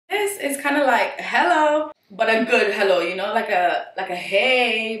is kind of like hello, but a good hello, you know, like a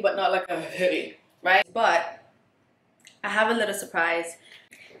hey, but not like a hey, right? But I have a little surprise.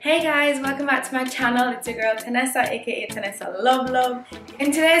 Hey guys, welcome back to my channel. It's your girl Tanessa, aka Tanessa Love.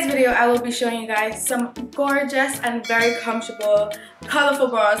 In today's video, I will be showing you guys some gorgeous and very comfortable, colorful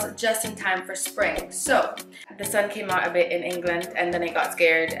bras just in time for spring. So the sun came out a bit in England and then it got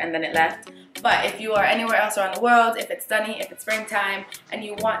scared and then it left. But if you are anywhere else around the world, if it's sunny, if it's springtime, and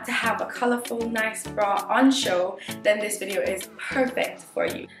you want to have a colorful, nice bra on show, then this video is perfect for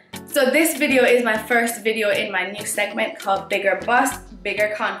you. So this video is my first video in my new segment called Bigger Bust,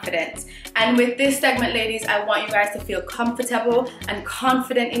 Bigger Confidence. And with this segment, ladies, I want you guys to feel comfortable and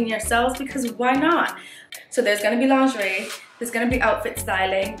confident in yourselves, because why not? So there's gonna be lingerie, there's gonna be outfit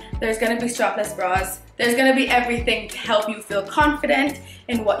styling, there's gonna be strapless bras, there's gonna be everything to help you feel confident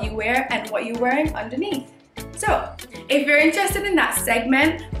in what you wear and what you're wearing underneath. So if you're interested in that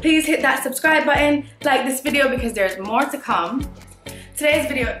segment, please hit that subscribe button, like this video because there's more to come. Today's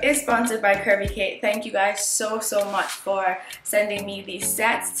video is sponsored by Curvy Kate. Thank you guys so much for sending me these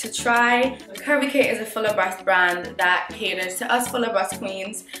sets to try. Curvy Kate is a fuller breast brand that caters to us fuller breast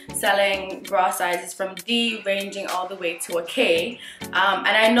queens, selling bra sizes from D ranging all the way to a K. And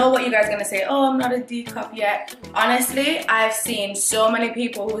I know what you guys are gonna say, oh, I'm not a D cup yet. Honestly, I've seen so many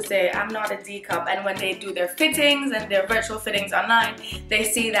people who say I'm not a D cup, and when they do their fittings and their virtual fittings online, they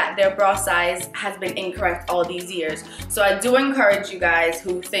see that their bra size has been incorrect all these years. So I do encourage you guys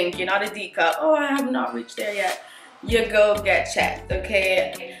who think you're not a D cup, oh, I have not reached there yet, you go get checked,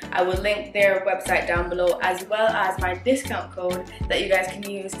 okay? I will link their website down below, as well as my discount code that you guys can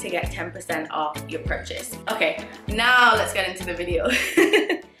use to get 10% off your purchase. Okay, now let's get into the video.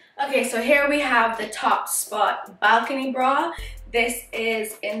 Okay, so here we have the Top Spot balcony bra. This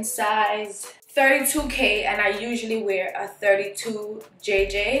is in size 32K and I usually wear a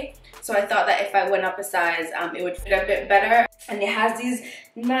 32JJ. So I thought that if I went up a size, it would fit a bit better. And it has these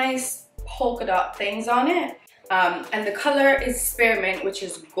nice polka dot things on it. And the color is spearmint, which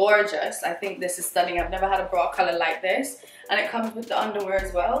is gorgeous. I think this is stunning. I've never had a bra color like this. And it comes with the underwear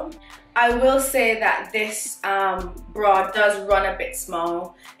as well. I will say that this bra does run a bit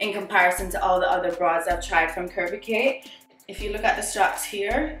small in comparison to all the other bras I've tried from Curvy Kate. If you look at the straps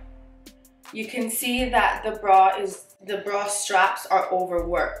here, you can see that the bra straps are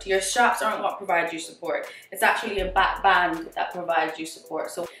overworked. Your straps aren't what provides you support. It's actually a back band that provides you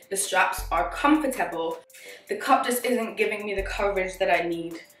support. So the straps are comfortable. The cup just isn't giving me the coverage that I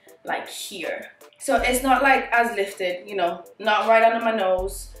need, like here. So it's not like as lifted, you know, not right under my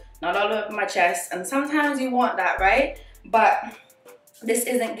nose, not all the way up in my chest. And sometimes you want that, right? But this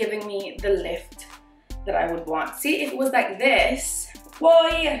isn't giving me the lift that I would want. See, if it was like this,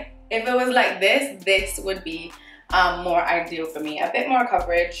 boy, if it was like this, this would be more ideal for me. A bit more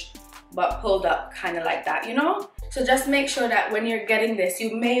coverage, but pulled up kind of like that, you know? So just make sure that when you're getting this,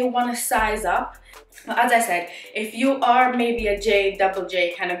 you may want to size up. But as I said, if you are maybe a J, double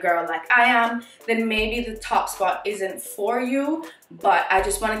J kind of girl like I am, then maybe the Top Spot isn't for you. But I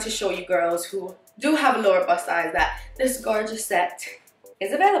just wanted to show you girls who do have a lower bust size that this gorgeous set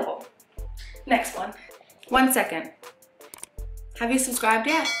is available. Next one. 1 second. Have you subscribed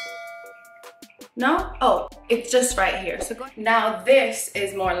yet? No? Oh, it's just right here. So go. Now this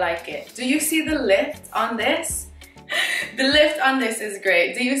is more like it. Do you see the lift on this? The lift on this is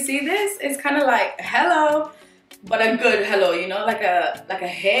great. Do you see this? It's kind of like hello, but a good hello, you know, like a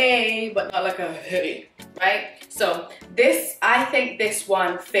hey, but not like a hey, right? So this, I think this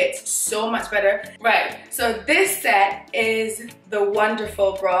one fits so much better. Right, so this set is the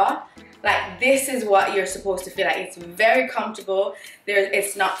wonderful bra. Like this is what you're supposed to feel like. It's very comfortable.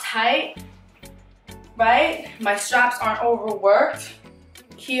 It's not tight. Right? My straps aren't overworked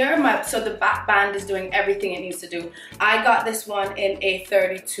here. So the back band is doing everything it needs to do. I got this one in a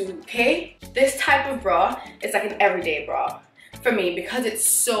 32K. This type of bra is like an everyday bra for me because it's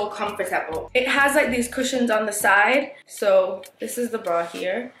so comfortable. It has like these cushions on the side. So this is the bra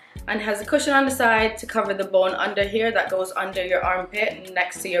here. And has a cushion on the side to cover the bone under here that goes under your armpit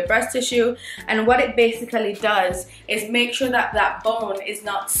next to your breast tissue. And what it basically does is make sure that that bone is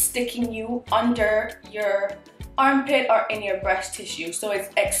not sticking you under your armpit or in your breast tissue. So it's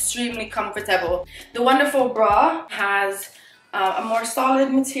extremely comfortable. The wonderful bra has a more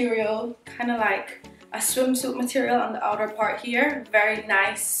solid material, kind of like a swimsuit material on the outer part here. Very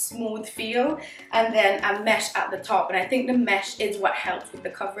nice, smooth feel. And then a mesh at the top. And I think the mesh is what helps with the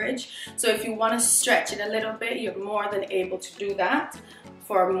coverage. So if you want to stretch it a little bit, you're more than able to do that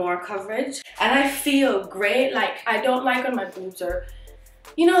for more coverage. And I feel great. Like, I don't like when my boobs are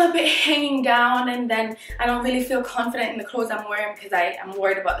you know, a bit hanging down, and then I don't really feel confident in the clothes I'm wearing because I am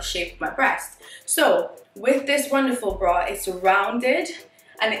worried about the shape of my breast. So with this wonderful bra, it's rounded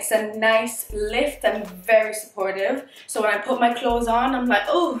and it's a nice lift and very supportive. So when I put my clothes on, I'm like,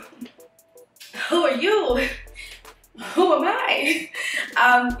 oh, who are you? Who am I?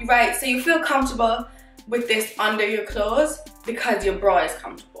 Right, so you feel comfortable with this under your clothes because your bra is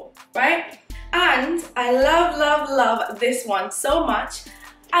comfortable, right? And I love, love, love this one so much.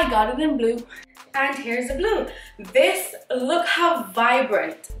 I got it in blue. And here's the blue. This, look how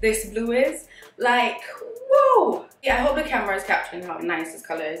vibrant this blue is. Like, whoa. Yeah, I hope the camera is capturing how nice this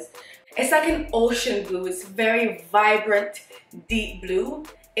color is. It's like an ocean blue. It's very vibrant, deep blue.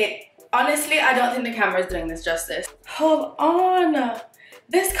 Honestly, I don't think the camera is doing this justice. Hold on.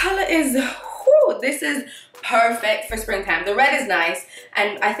 This color is, whoo, this is perfect for springtime. The red is nice,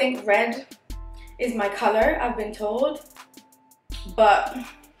 and I think red is my color, I've been told. But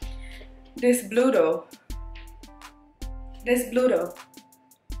this blue though, this blue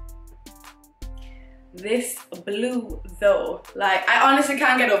though, like, I honestly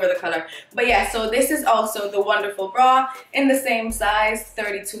can't get over the color. But yeah, so this is also the wonderful bra in the same size,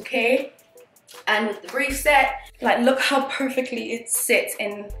 32K, and with the brief set, like, look how perfectly it sits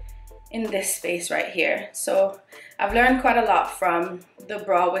in this space right here. So I've learned quite a lot from the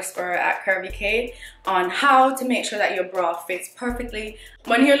bra whisperer at Curvy Kate on how to make sure that your bra fits perfectly.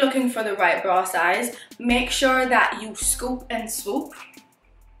 When you're looking for the right bra size, make sure that you scoop and swoop.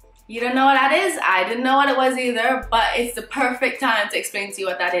 You don't know what that is? I didn't know what it was either, but it's the perfect time to explain to you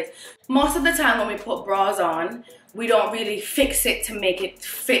what that is. Most of the time when we put bras on, we don't really fix it to make it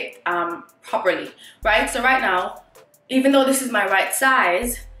fit properly, right? So right now, even though this is my right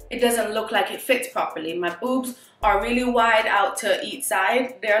size, it doesn't look like it fits properly. My boobs are really wide out to each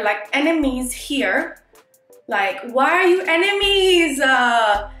side. They're like enemies here. Like, why are you enemies?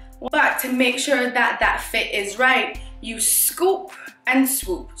 But to make sure that that fit is right, you scoop and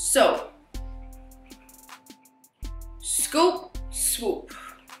swoop. So, scoop, swoop.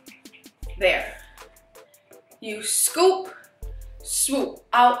 There. You scoop, swoop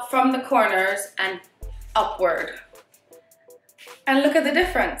out from the corners and upward. And look at the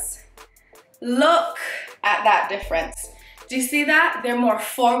difference. Look at that difference. Do you see that? They're more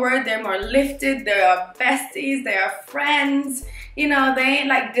forward, they're more lifted, they are besties, they are friends. You know, they ain't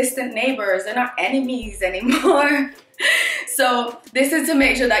like distant neighbors, they're not enemies anymore. So this is to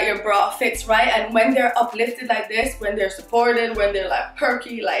make sure that your bra fits right, and when they're uplifted like this, when they're supported, when they're like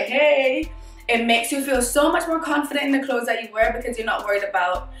perky, like hey, it makes you feel so much more confident in the clothes that you wear because you're not worried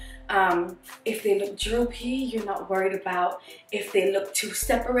about if they look droopy, you're not worried about if they look too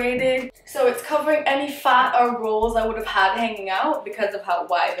separated. So it's covering any fat or rolls I would have had hanging out because of how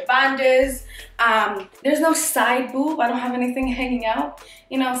wide the band is. There's no side boob, I don't have anything hanging out.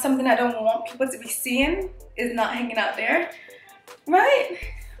 You know, something I don't want people to be seeing is not hanging out there, right?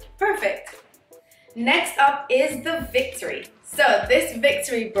 Perfect. Next up is the Victory. So this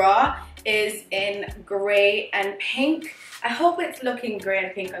Victory bra is in gray and pink. I hope it's looking gray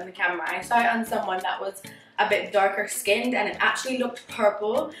and pink on the camera. I saw it on someone that was a bit darker skinned and it actually looked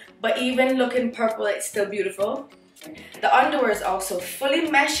purple, but even looking purple, it's still beautiful. The underwear is also fully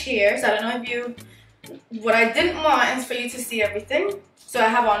mesh here, so I don't know if you, what I didn't want is for you to see everything. So I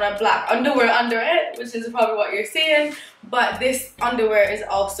have on a black underwear under it, which is probably what you're seeing, but this underwear is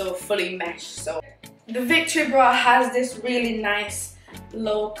also fully mesh. So the Victory bra has this really nice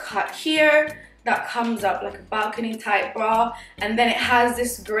low cut here that comes up like a balcony type bra, and then it has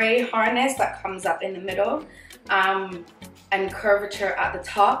this gray harness that comes up in the middle and curvature at the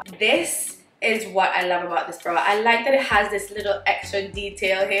top. This is what I love about this bra. I like that it has this little extra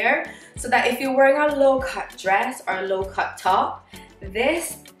detail here, so that if you're wearing a low cut dress or a low cut top,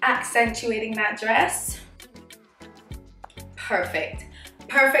 this accentuating that dress, perfect.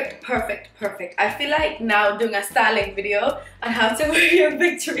 Perfect, perfect, perfect. I feel like now doing a styling video on how to wear your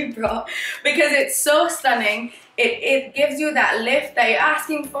Victory bra because it's so stunning. It gives you that lift that you're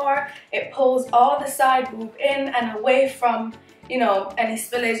asking for. It pulls all the side boob in and away from, you know, any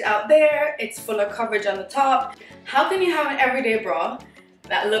spillage out there. It's full of coverage on the top. How can you have an everyday bra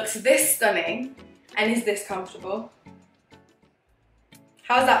that looks this stunning and is this comfortable?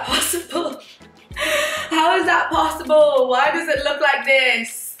 How is that possible? How is that possible? Why does it look like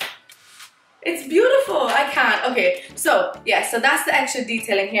this? It's beautiful. I can't. Okay, so yeah, so that's the extra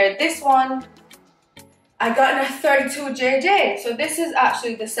detailing here. This one I got in a 32JJ. So this is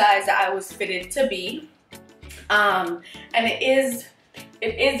actually the size that I was fitted to be. And it is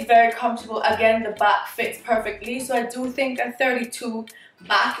very comfortable. Again, the back fits perfectly. So I do think a 32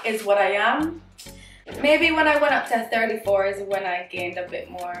 back is what I am. Maybe when I went up to 34 is when I gained a bit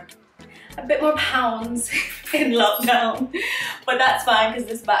more pounds in lockdown. But that's fine because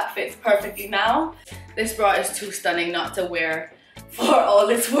this back fits perfectly now. This bra is too stunning not to wear for all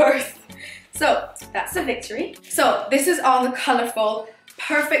it's worth. So that's a victory. So this is all the colourful,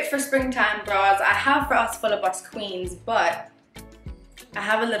 perfect for springtime bras I have for us full of us queens, but I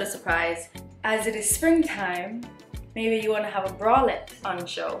have a little surprise. As it is springtime, maybe you want to have a bralette on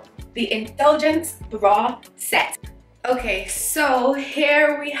show. The Indulgence Bra Set. Okay, so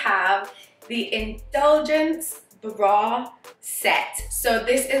here we have the Indulgence Bra Set. So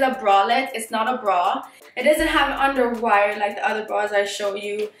this is a bralette, it's not a bra. It doesn't have underwire like the other bras I show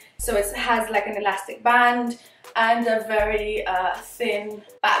you. So it has like an elastic band and a very thin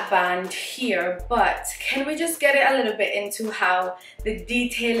back band here. But can we just get it a little bit into how the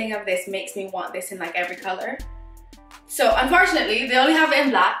detailing of this makes me want this in like every color? So unfortunately, they only have it in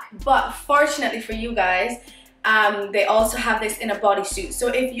black, but fortunately for you guys, they also have this in a bodysuit. So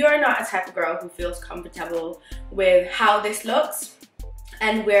if you're not a type of girl who feels comfortable with how this looks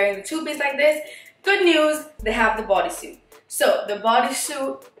and wearing the two-piece like this, good news, they have the bodysuit. So the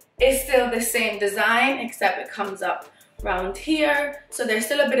bodysuit is still the same design, except it comes up around here. So there's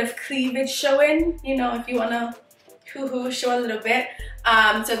still a bit of cleavage showing, you know, if you wanna hoo-hoo, show a little bit.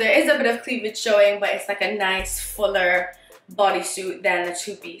 So there is a bit of cleavage showing, but it's like a nice fuller bodysuit than a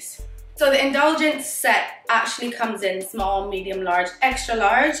two-piece. So the Indulgence set actually comes in small, medium, large, extra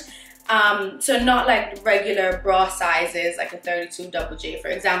large. So not like regular bra sizes, like a 32 double J, for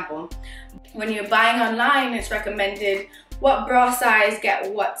example. When you're buying online, it's recommended what bra size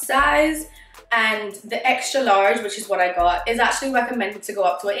get what size, and the extra large, which is what I got, is actually recommended to go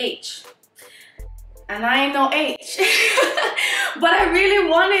up to an H. And I ain't no H. But I really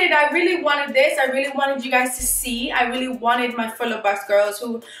wanted this. I really wanted you guys to see. I really wanted my fuller bust girls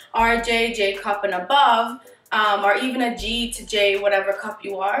who are J cup and above, or even a G to J, whatever cup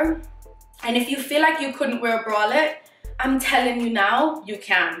you are. And if you feel like you couldn't wear a bralette, I'm telling you now, you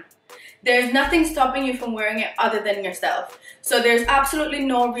can. There's nothing stopping you from wearing it other than yourself. So there's absolutely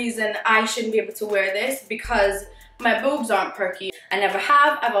no reason I shouldn't be able to wear this because my boobs aren't perky. I never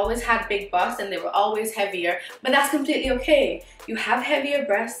have. I've always had big busts and they were always heavier, but that's completely okay. You have heavier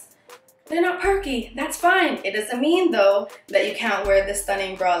breasts, they're not perky. That's fine. It doesn't mean though that you can't wear this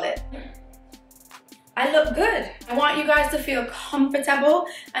stunning bralette. I look good. I want you guys to feel comfortable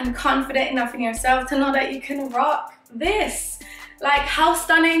and confident enough in yourself to know that you can rock this. Like, how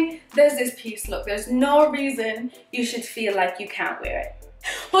stunning does this piece look? There's no reason you should feel like you can't wear it.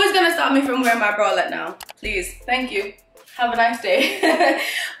 Who's gonna stop me from wearing my bralette now? Please, thank you. Have a nice day.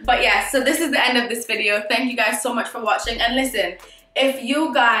 But yeah, so this is the end of this video. Thank you guys so much for watching. And listen, if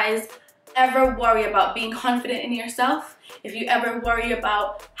you guys ever worry about being confident in yourself, if you ever worry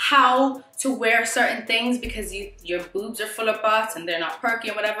about how to wear certain things because your boobs are full of butts and they're not perky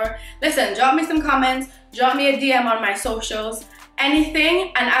or whatever, listen, drop me some comments, drop me a DM on my socials,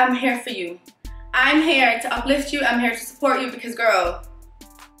 anything, and I'm here for you. I'm here to uplift you. I'm here to support you because, girl,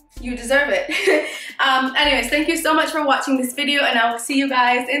 you deserve it. Anyways, thank you so much for watching this video, and I will see you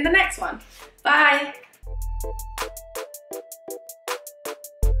guys in the next one. Bye.